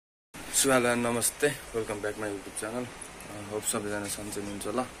So hello नमस्ते, welcome back my YouTube channel. Hope सबैजना सन्चै हुनुहुन्छ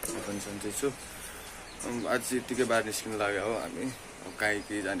होला। म पनि सन्चै छु। आज यत्तिकै बाहिर निस्किनु लाग्यो हो हामी।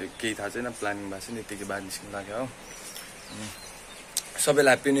 केही जाने केही थाहा छैन, प्लानिङ भएको छैन, यत्तिकै बाहिर निस्किनु लाग्यो हो। सबैलाई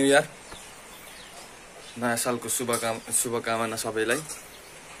ह्याप्पी न्यू इयर, नयाँ सालको शुभकामना सबैलाई।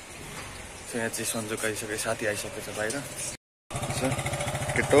 यहाँ चाहिँ सन्जोक आइसक्यो, साथी आइसकेको छ बाहिर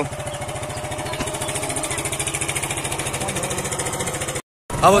केटो।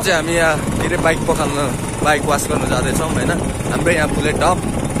 अब चाहिँ हामी यहाँ के अरे बाइक बाइक वास गर्न जाँदैछौँ होइन। हाम्रै यहाँ बुलेट टप,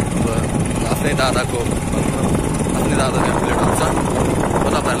 आफ्नै दादाको बुलेट टप छ। म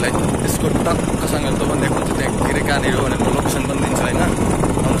तपाईँहरूलाई यसको टक्कसँग पनि देखाउँछु, त्यहाँ के अरे कहाँनिर हो भनेर लोकेसन पनि दिन्छु होइन,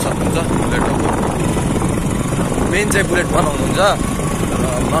 आउनु सक्नुहुन्छ। बुलेट टपको मेन चाहिँ बुलेट बनाउनुहुन्छ,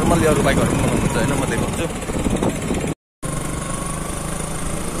 नर्मल्ली अरू बाइकहरू पनि बनाउनुहुन्छ होइन, म देखाउँछु।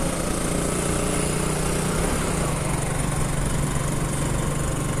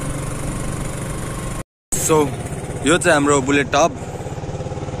 सो यो चाहिँ हाम्रो बुलेट टप।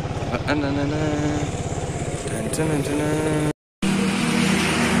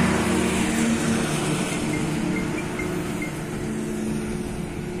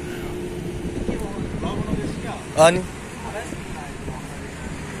 अनि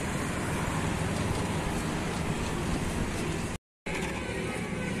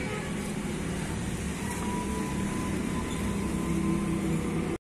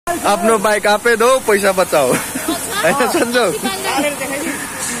आफ्नो बाइक आफै दो, पैसा बचाओ होइन सन्जोग।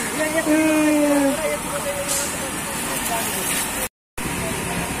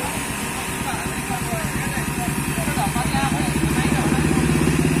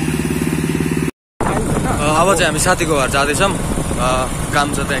 अब चाहिँ हामी साथीको घर जाँदैछौँ, काम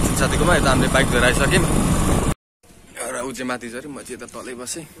छ त्यहाँ एकछिन साथीकोमा। यता हामीले बाइक लिएर आइसक्यौँ र ऊ चाहिँ माथि झऱ्यो, म चाहिँ यता तलै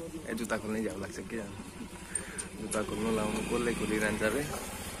बसेँ। जुत्ता खोल्नै झ्याउ लाग्छ के, जुत्ता खोल्नु लाउनु कसले खोलिरहन्छ अरे।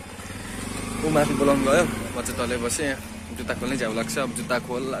 ऊ माथि बोलाउनु गयो, म चाहिँ तलै बसेँ। यहाँ जुत्ता खोल्नै झ्याउ लाग्छ। अब जुत्ता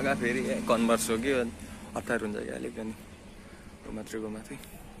खोल लगा, फेरि कन्भर्स हो कि अप्ठ्यारो हुन्छ कि अलिक। अनि ऊ मात्रै गयो माथि।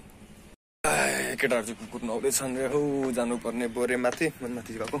 केटाहरू चाहिँ कुकुर नुहाउँदैछन् रे, हौ जानुपर्ने बोरे माथि। म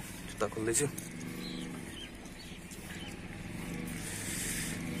माथि गएको, जुत्ता खोल्दैछु।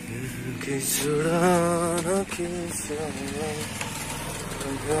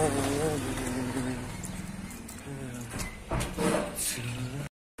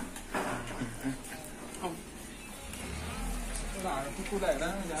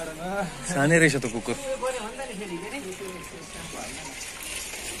 सानै रहेछ त कुकुर।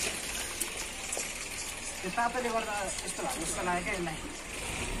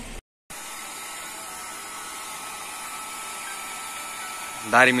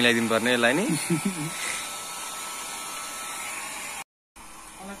 दारी मिलाइदिनु पर्ने यसलाई नि।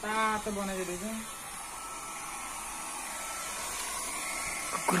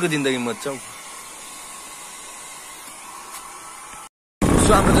 कुकुरको जिन्दगी मज्जा हौ।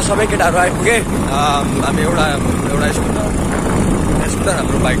 हाम्रो चाहिँ सबै केटाहरू आइपुगे। हामी एउटा स्कुटर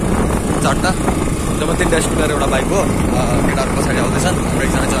हाम्रो बाइक चारवटा, जब 3टा स्कुटर एउटा बाइक हो। केटाहरू पछाडि आउँदैछन्, हाम्रो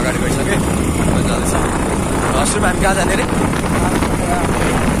एकजना चाहिँ अगाडि गइसके जाँदैछ। हस्टेलमा हामी कहाँ जाने अरे?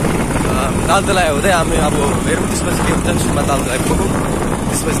 तालतोला हुँदै हामी अब हेरौँ, त्यसपछि के हुन्छ। सुनमा तालतोला पुगौँ,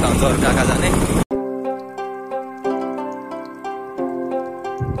 त्यसपछि त हुन्छ अरू कहाँ जाने।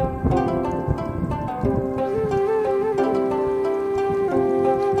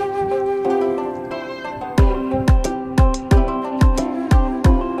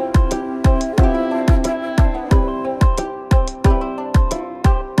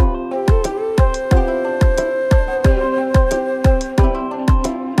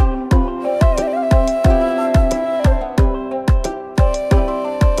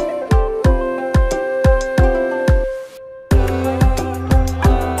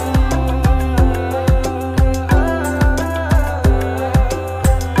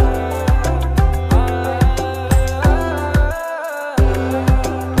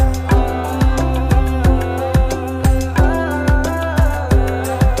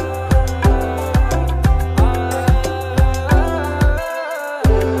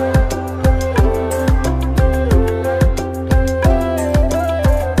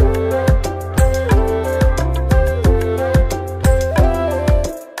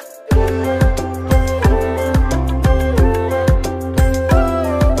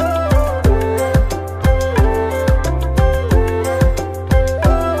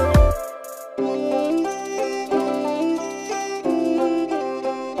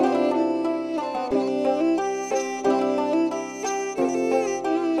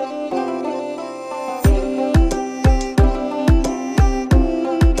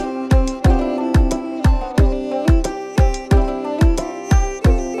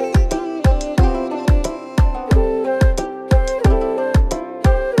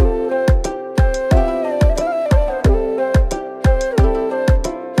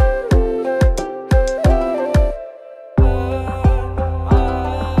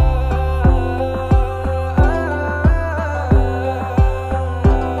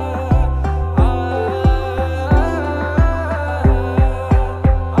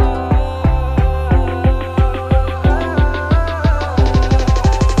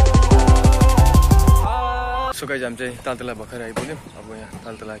 सो गाइज हामी चाहिँ तालतला भर्खर आइपुग्यौँ। अब यहाँ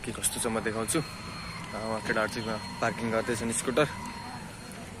तालतला के कस्तो छ म देखाउँछु। उहाँ केटाहरू चाहिँ पार्किङ गर्दैछन् स्कुटर।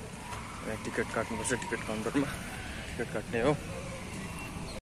 यहाँ टिकट काट्नुपर्छ, टिकट काउन्टरमा टिकट काट्ने हो।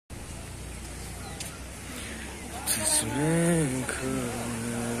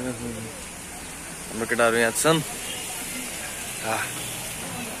 हाम्रो केटाहरू यहाँ छन्।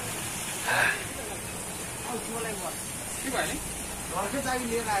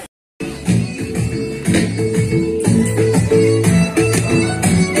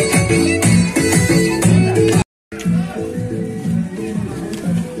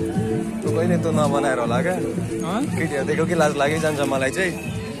 कहिले त नबनाएर होला क्या केटीहरू देख्यो कि लाज लागि जान्छ मलाई चाहिँ।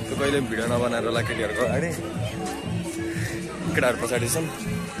 त्यो कहिले भिडियो नबनाएर होला केटीहरूको अगाडि। केटाहरू पछाडि छन्,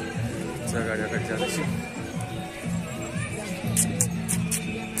 अगाडि अगाडि जाँदैछु।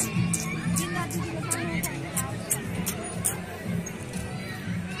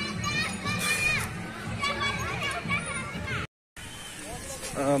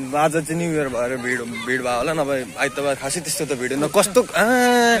 आज चाहिँ न्यु इयर भएर भिड भयो होला, नभए आइतबार खासै त्यस्तो त भिड न। कस्तो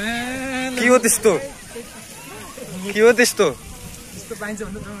के हो त्यस्तो, के हो त्यस्तो,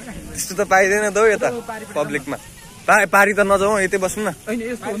 त्यस्तो त पाइँदैन त हौ यता पब्लिकमा। पारी त नजाउँ, यतै बस्नु न।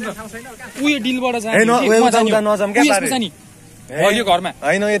 नजाउँ क्या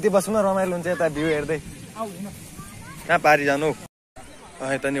होइन, यति बस्नु न, रमाइलो हुन्छ यता भ्यू हेर्दै। कहाँ पारी जानु हौ।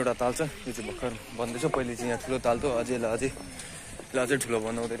 यता नि एउटा ताल छ, यो चाहिँ भर्खर बन्दैछ। पहिले चाहिँ यहाँ ठुलो ताल थियो, अझै ठुलो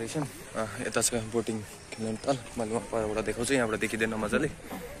बनाउँदै रहेछन्। यता छ बोटिङ खेल्ने ताल। मैले उहाँ परबाट देखाउँछु, यहाँबाट देखिँदैन मजाले।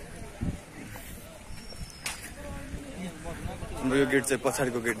 हाम्रो यो गेट चाहिँ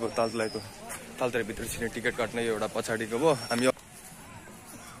पछाडिको गेट भयो तालतलाको। तालतला भित्र छिर्ने टिकट काट्ने यो एउटा पछाडिको भयो। हामी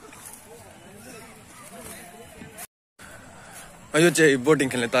यो चाहिँ बोटिङ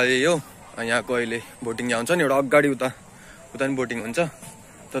खेल्ने ताल यही हो। यहाँको अहिले बोटिङ यहाँ हुन्छ नि, एउटा अगाडि उता नि बोटिङ हुन्छ।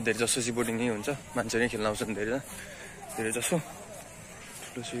 त धेरै जसो चाहिँ बोटिङ यहीँ हुन्छ, मान्छे नै खेल्न आउँछन् धेरै जसो।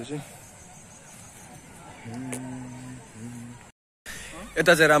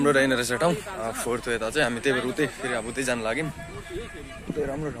 यता चाहिँ राम्रो रहेन रहेछ ठाउँ, फोर्थ हो यता चाहिँ। हामी त्यही भएर उतै फेरि अब उतै जानु लाग्यौँ। उतै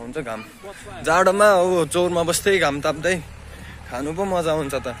राम्रो ठाउँ हुन्छ। घाम जाडोमा हो चौरमा बस्दै घाम ताप्दै खानु पो मजा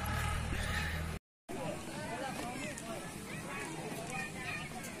आउँछ त।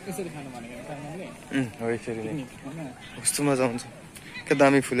 हो यसरी नै कस्तो मजा आउँछ, के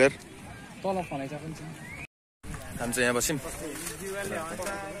दामी फुलेर। हामी चाहिँ यहाँ बस्यौँ।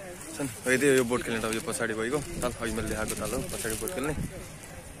 यदि यो बोट खेल्ने ठाउँ यो पछाडि गएको ताल, अघि मैले देखाएको ताल हो पछाडि बोट खेल्ने।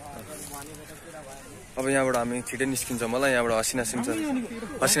 अब यहाँबाट हामी छिटै निस्किन्छौँ होला। यहाँबाट हसिना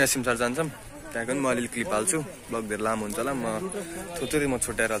सिमसार जान्छौँ। त्यहाँको पनि म अलिअलि क्लिप हाल्छु। ब्लग धेरै लामो हुन्छ होला, म थोरै म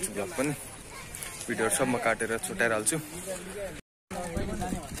छुट्याएर हाल्छु ब्लग पनि। भिडियोहरू सब म काटेर छुट्याएर हाल्छु।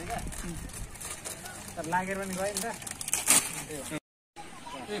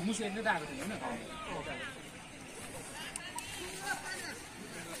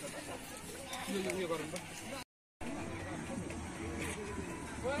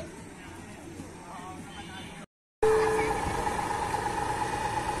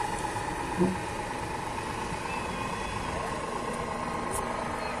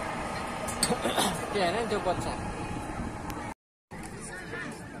 त्यो बच्चा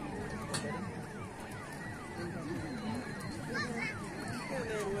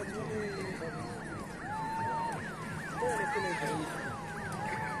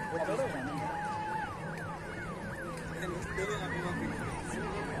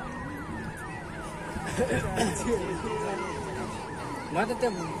म त त्यो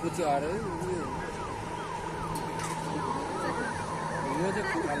बुझ्यो अरे यो चाहिँ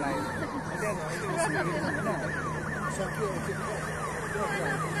खुला लाग्यो।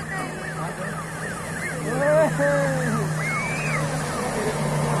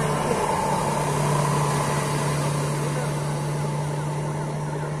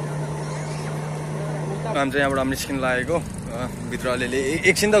 काम चाहिँ यहाँबाट निस्किन लागेको। भित्र अलिअलि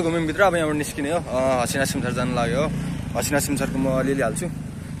एकछिन त घुम्यौँ भित्र। अब यहाँबाट निस्किने हो, हसिना सिमसार जानु लाग्यो हो। हसिना सिमसारको म अलिअलि हाल्छु,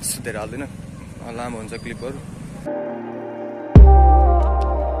 त्यस्तो धेरै हाल्दैन, लामो हुन्छ क्लिपहरू।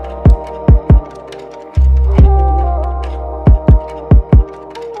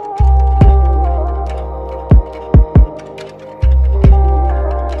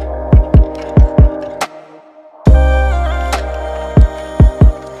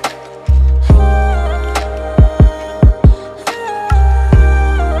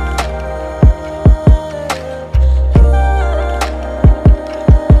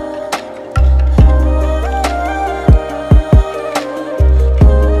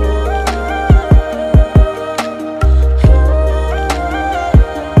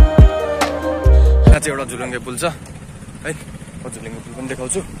 एउटा झुलुङ्गे पुल छ है, झुलुङ्गे पुल पनि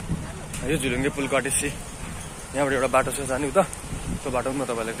देखाउँछु। यो झुलुङ्गे पुल कटेपछि यहाँबाट एउटा बाटो छ जाने उता, त्यो बाटो पनि म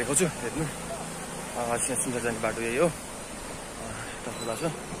तपाईँलाई देखाउँछु। हेर्नु सिमसार जाने बाटो यही हो। यता खोला छ,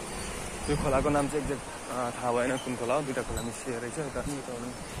 त्यो खोलाको नाम चाहिँ एक्ज्याक्ट थाहा भएन कुन खोला हो। दुईवटा खोला मिसिएको रहेछ, यता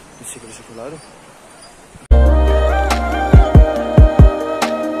मिसिएको रहेछ खोलाहरू।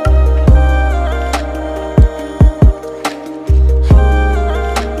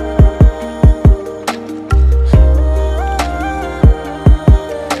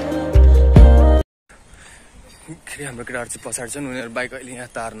 फेरि हाम्रो केटाहरू चाहिँ पछाडि छन्, उनीहरू बाइक अहिले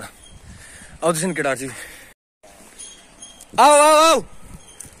यहाँ तार्न आउँदैछन्। केटाहरू चाहिँ आऊ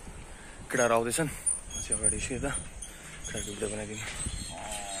केटाहरू आउँदैछन्। म चाहिँ अगाडि छु, यता केटाहरूको भिडियो बनाइदिनु।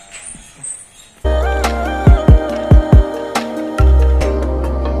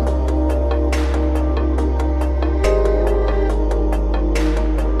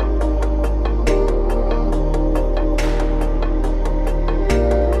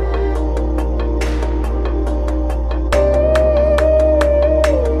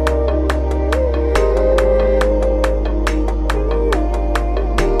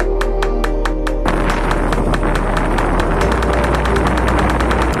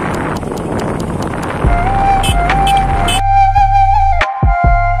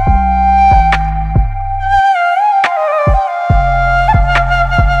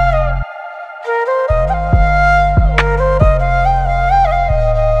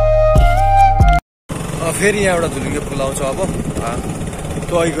 फेरि यहाँ एउटा झुलुङ्गे पुल आउँछ। अब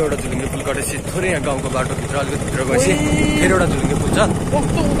त्यो अहिलेको एउटा झुलुङ्गे पुल कटेपछि थोरै यहाँ गाउँको बाटोभित्र अलिकति भित्र गएपछि फेरि एउटा झुलुङ्गे पुल छ।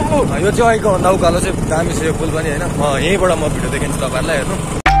 यो चाहिँ अहिलेको भन्दा उकालो चाहिँ दामी छ यो पुल पनि होइन। यहीँबाट म भिडियो देखाउँछु तपाईँहरूलाई,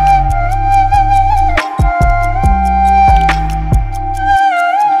 हेर्नु।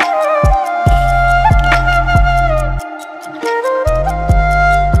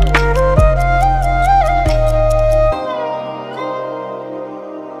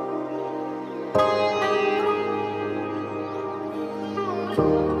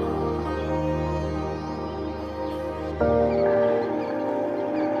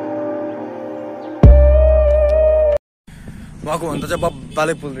 उहाँको भन्दा चाहिँ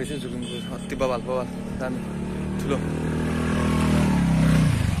बब्बाले पुल रहेछ झुलुङ्गे, अति बबाल दामी ठुलो।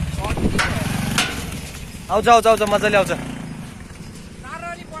 आउँछ मजाले आउँछ,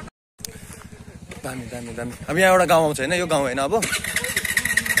 दामी दामी दामी। अब यहाँ एउटा गाउँ आउँछ होइन, यो गाउँ होइन, अब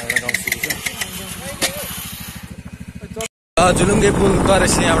एउटा गाउँ सुरु छ। झुलुङ्गे पुल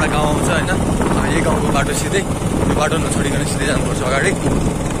गरेपछि यहाँ एउटा गाउँ आउँछ होइन। यही गाउँको बाटो सिधै, यो बाटो नछोडिकन सिधै जानुपर्छ अगाडि।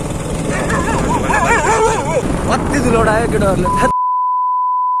 कति धुलो आयो केटाहरूले।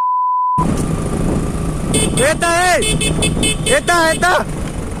 यता यता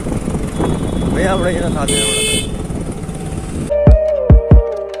यहाँबाट किन थाहा छैन।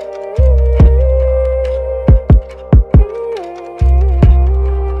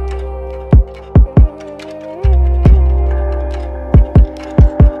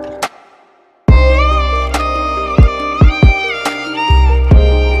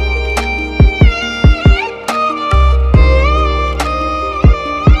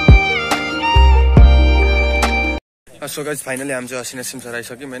 सो गाइस फाइनली हामी चाहिँ असिना सिमसार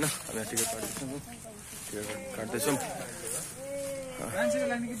आइसक्यौँ होइन। हामी टिकट काट्दैछौँ। हामी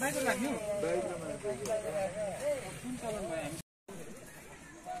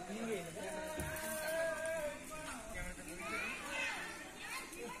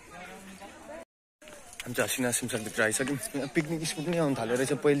चाहिँ असिना सिमसारभित्र आइसक्यौँ। पिकनिक स्पट पनि आउनु थाल्यो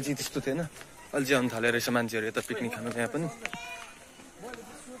रहेछ, पहिले चाहिँ त्यस्तो थिएन, अहिले चाहिँ आउनु थाल्यो रहेछ मान्छेहरू यता पिकनिक खानु। यहाँ पनि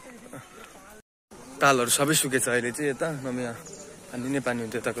तालहरू सबै सुकेछ अहिले चाहिँ यता, नभए यहाँ पानी नै पानी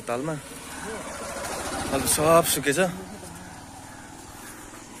हुन्थ्यो यताको तालमा, अहिले सब सुकेछ।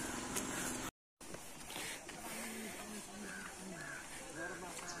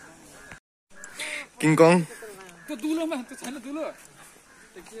 किङकङ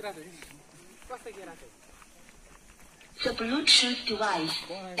The Bluetooth device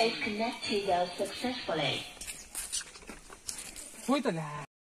is connected successfully.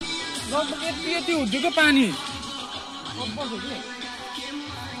 यति हुँदो पानी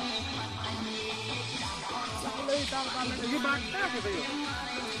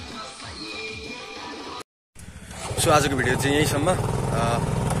सो आजको भिडियो चाहिँ यहीँसम्म।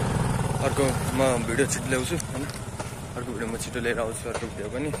 अर्को म भिडियो छिटो ल्याउँछु होइन। अर्को भिडियो म छिटो लिएर आउँछु। अर्को भिडियो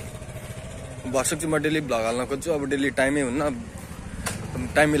पनि भर्सक चाहिँ म डेली भ्लग हाल्न खोज्छु। अब डेली टाइमै हुन्न,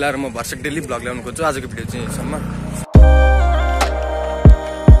 टाइम मिलाएर म भर्सक डेली भ्लग ल्याउनु खोज्छु। आजको भिडियो चाहिँ यहीँसम्म।